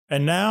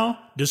And now,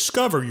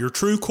 discover your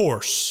true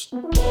course.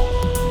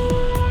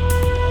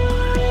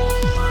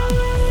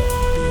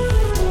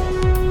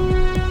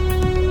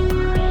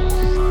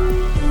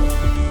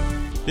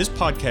 This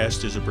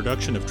podcast is a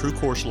production of True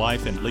Course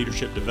Life and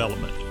Leadership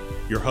Development.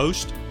 Your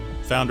host,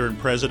 founder and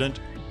president,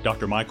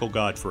 Dr. Michael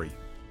Godfrey.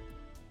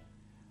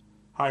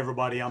 Hi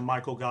everybody, I'm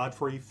Michael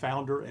Godfrey,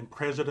 founder and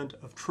president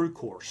of True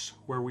Course,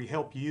 where we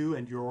help you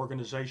and your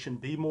organization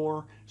be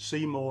more,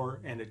 see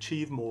more, and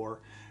achieve more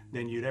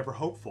than you'd ever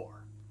hope for.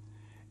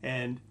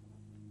 And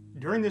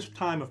during this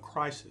time of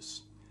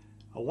crisis,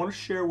 I want to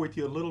share with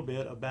you a little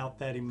bit about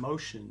that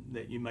emotion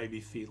that you may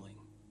be feeling.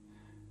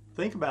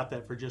 Think about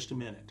that for just a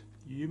minute.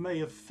 You may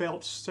have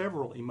felt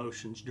several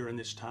emotions during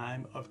this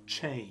time of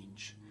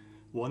change.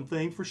 One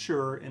thing for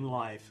sure in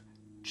life,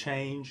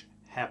 change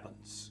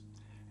happens.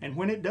 And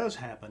when it does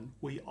happen,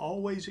 we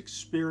always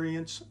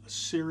experience a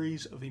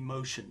series of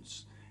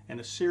emotions and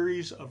a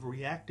series of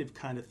reactive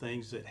kind of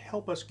things that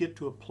help us get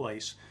to a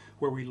place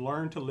where we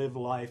learn to live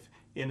life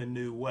in a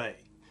new way.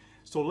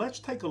 So let's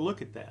take a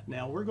look at that.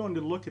 Now we're going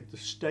to look at the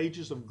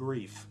stages of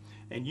grief.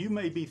 And you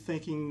may be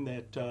thinking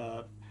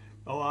that,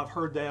 I've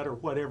heard that or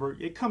whatever.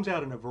 It comes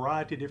out in a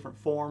variety of different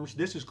forms.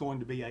 This is going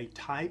to be a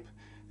type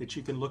that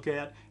you can look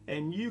at,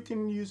 and you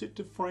can use it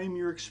to frame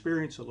your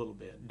experience a little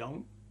bit.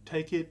 Don't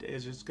take it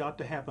as it's got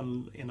to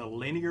happen in a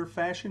linear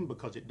fashion,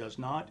 because it does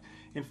not.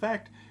 In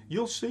fact,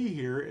 you'll see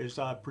here as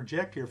I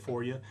project here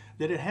for you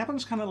that it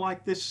happens kind of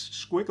like this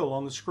squiggle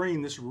on the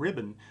screen, this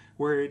ribbon,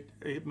 where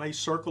it may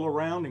circle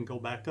around and go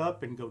back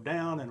up and go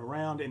down and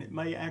around, and it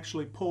may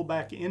actually pull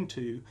back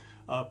into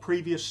a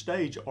previous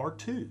stage or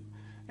two,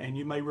 and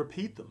you may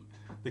repeat them.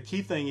 The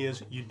key thing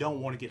is you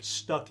don't want to get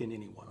stuck in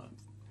any one of them.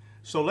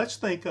 So let's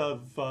think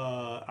of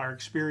our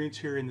experience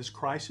here in this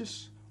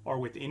crisis, or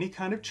with any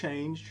kind of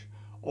change,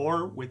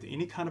 or with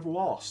any kind of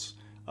loss.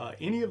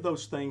 Any of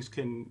those things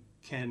can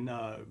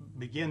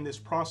begin this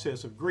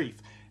process of grief.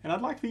 And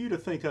I'd like for you to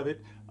think of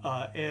it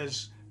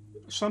as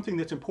something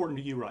that's important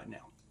to you right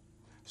now.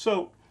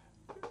 So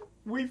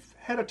we've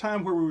had a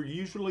time where we were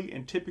usually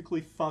and typically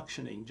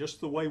functioning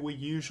just the way we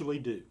usually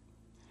do.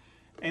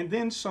 And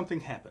then something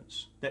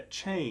happens, that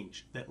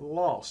change, that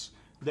loss,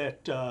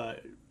 that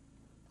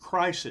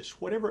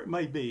crisis, whatever it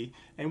may be,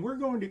 and we're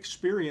going to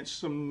experience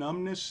some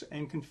numbness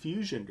and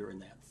confusion during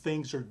that.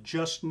 Things are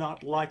just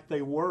not like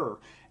they were,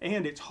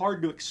 and it's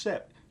hard to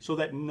accept. So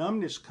that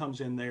numbness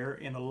comes in there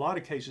in a lot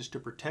of cases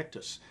to protect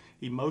us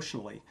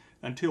emotionally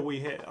until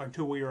we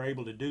are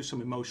able to do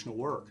some emotional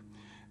work.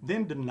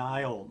 Then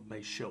denial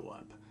may show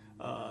up.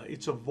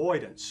 It's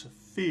avoidance,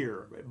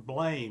 fear,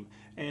 blame,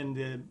 and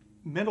the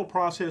mental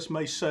process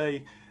may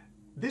say,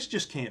 this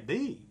just can't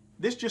be.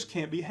 This just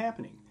can't be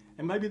happening.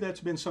 And maybe that's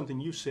been something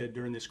you've said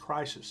during this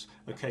crisis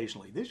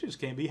occasionally. This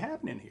just can't be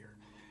happening here.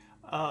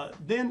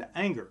 Then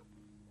anger.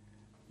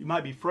 You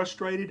might be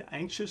frustrated,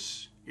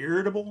 anxious,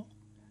 irritable,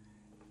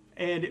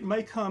 and it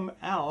may come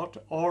out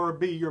or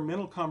be your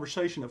mental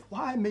conversation of,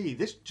 why me?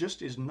 This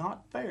just is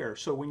not fair.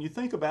 So when you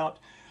think about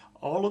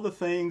all of the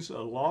things, a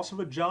loss of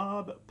a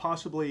job,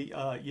 possibly,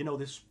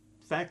 this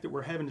fact that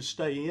we're having to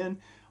stay in,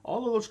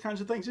 all of those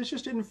kinds of things, it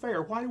just isn't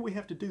fair. Why do we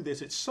have to do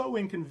this? It's so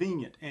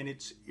inconvenient and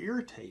it's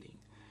irritating.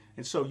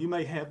 And so you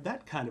may have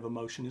that kind of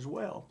emotion as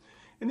well.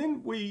 And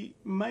then we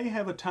may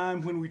have a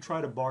time when we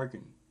try to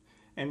bargain,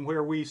 and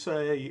where we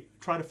say,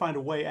 try to find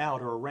a way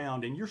out or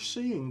around. And you're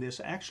seeing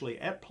this actually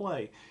at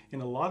play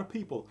in a lot of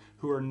people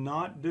who are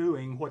not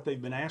doing what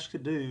they've been asked to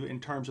do in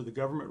terms of the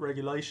government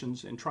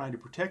regulations and trying to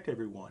protect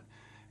everyone.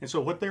 And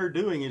so what they're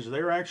doing is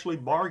they're actually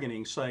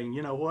bargaining, saying,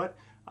 you know what,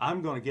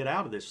 I'm going to get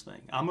out of this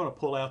thing. I'm going to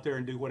pull out there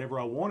and do whatever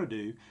I want to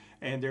do.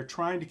 And they're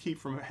trying to keep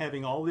from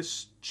having all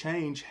this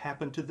change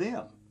happen to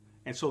them.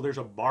 And so there's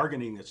a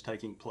bargaining that's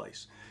taking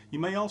place. You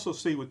may also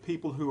see with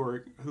people who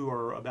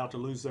are about to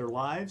lose their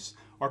lives,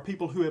 or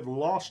people who have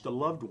lost a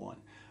loved one.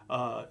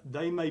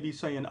 They may be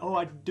saying,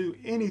 I'd do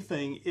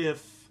anything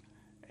if,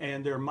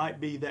 and there might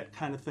be that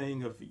kind of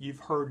thing of, you've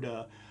heard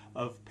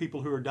of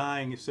people who are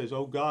dying. It says,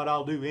 oh God,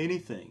 I'll do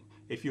anything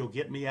if you'll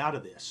get me out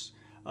of this,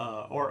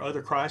 or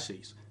other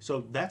crises.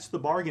 So that's the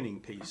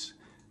bargaining piece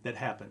that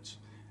happens.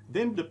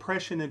 Then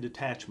depression and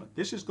detachment.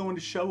 This is going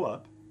to show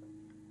up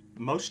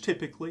most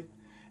typically.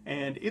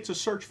 And it's a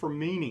search for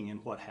meaning in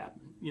what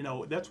happened.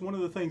 That's one of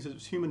the things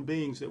as human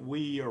beings that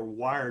we are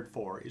wired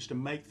for, is to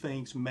make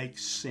things make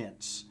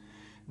sense.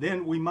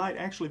 Then we might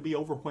actually be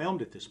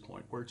overwhelmed at this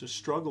point, where it's a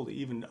struggle to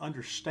even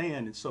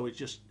understand, and so it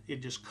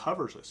just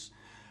covers us.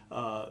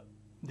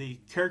 The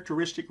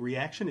characteristic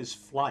reaction is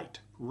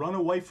flight. Run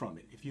away from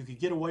it. If you could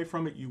get away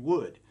from it, you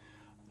would.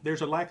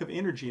 There's a lack of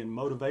energy and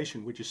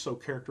motivation, which is so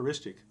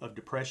characteristic of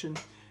depression,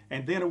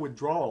 and then a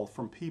withdrawal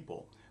from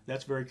people.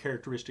 That's very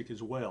characteristic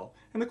as well.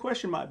 And the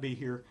question might be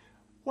here,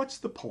 what's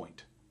the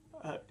point?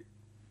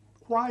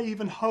 Why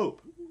even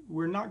hope?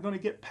 We're not going to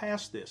get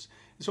past this.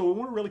 And so we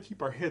want to really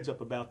keep our heads up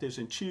about this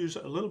and choose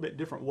a little bit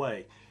different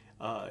way,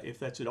 if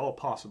that's at all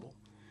possible.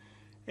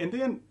 And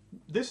then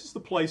this is the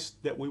place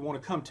that we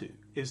want to come to,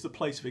 is the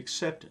place of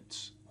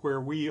acceptance, where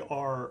we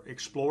are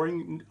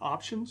exploring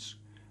options,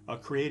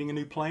 creating a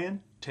new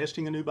plan,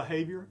 testing a new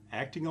behavior,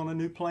 acting on a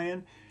new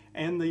plan,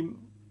 and the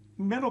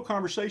mental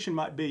conversation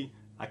might be,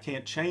 I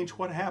can't change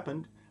what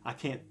happened, I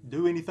can't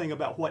do anything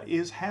about what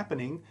is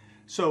happening,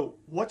 so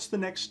what's the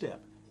next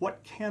step?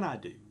 What can I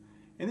do?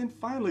 And then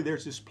finally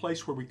there's this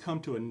place where we come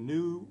to a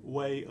new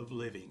way of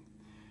living.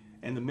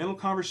 And the mental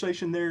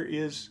conversation there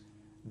is,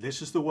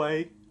 this is the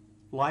way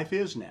life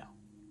is now.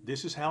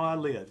 This is how I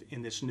live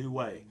in this new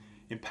way.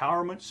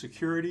 Empowerment,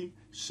 security,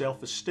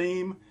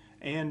 self-esteem,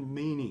 and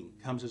meaning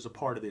comes as a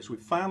part of this. We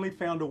finally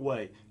found a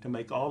way to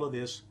make all of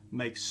this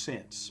make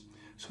sense.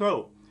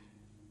 So,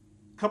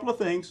 a couple of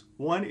things.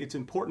 One, it's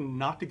important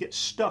not to get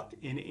stuck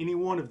in any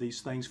one of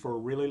these things for a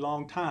really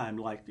long time.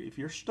 Like if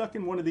you're stuck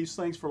in one of these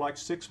things for like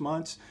 6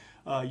 months,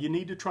 you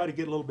need to try to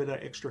get a little bit of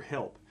extra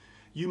help.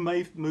 You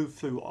may move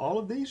through all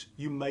of these,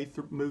 you may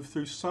move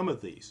through some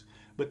of these,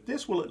 but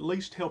this will at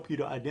least help you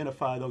to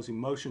identify those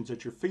emotions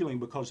that you're feeling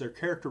because they're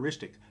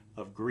characteristic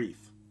of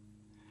grief.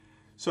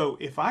 So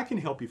if I can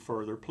help you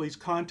further, please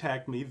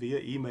contact me via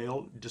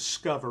email,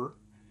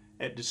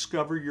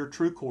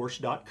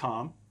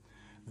 discover@discoveryourtruecourse.com.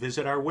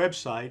 Visit our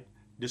website,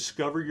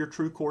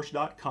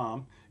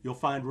 discoveryourtruecourse.com. You'll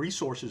find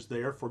resources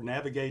there for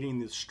navigating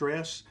the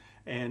stress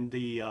and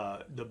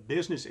the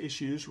business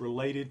issues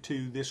related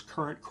to this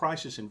current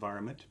crisis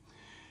environment.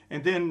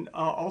 And then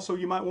also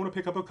you might want to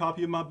pick up a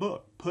copy of my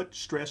book, Put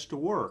Stress to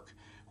Work,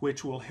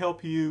 which will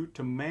help you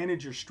to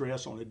manage your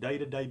stress on a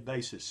day-to-day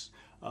basis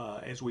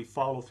as we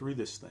follow through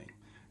this thing.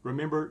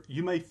 Remember,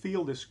 you may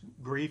feel this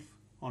grief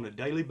on a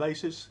daily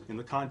basis in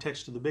the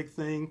context of the big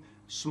thing,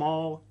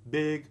 small,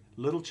 big,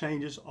 little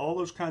changes, all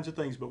those kinds of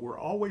things, but we're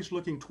always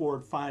looking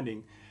toward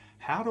finding,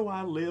 how do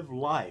I live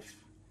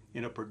life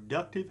in a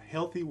productive,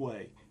 healthy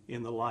way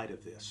in the light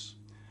of this?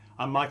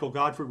 I'm Michael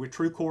Godfrey with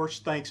TrueCourse.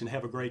 Thanks and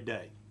have a great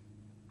day.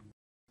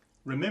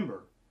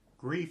 Remember,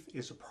 grief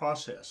is a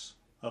process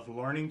of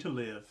learning to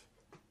live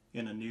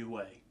in a new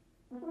way.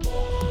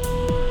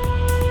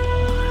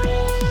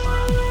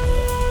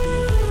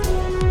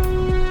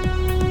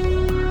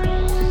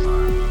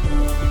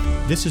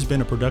 This has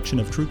been a production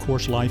of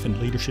TrueCourse Life and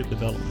Leadership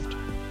Development.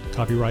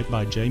 Copyright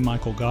by J.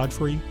 Michael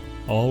Godfrey,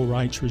 all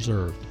rights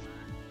reserved.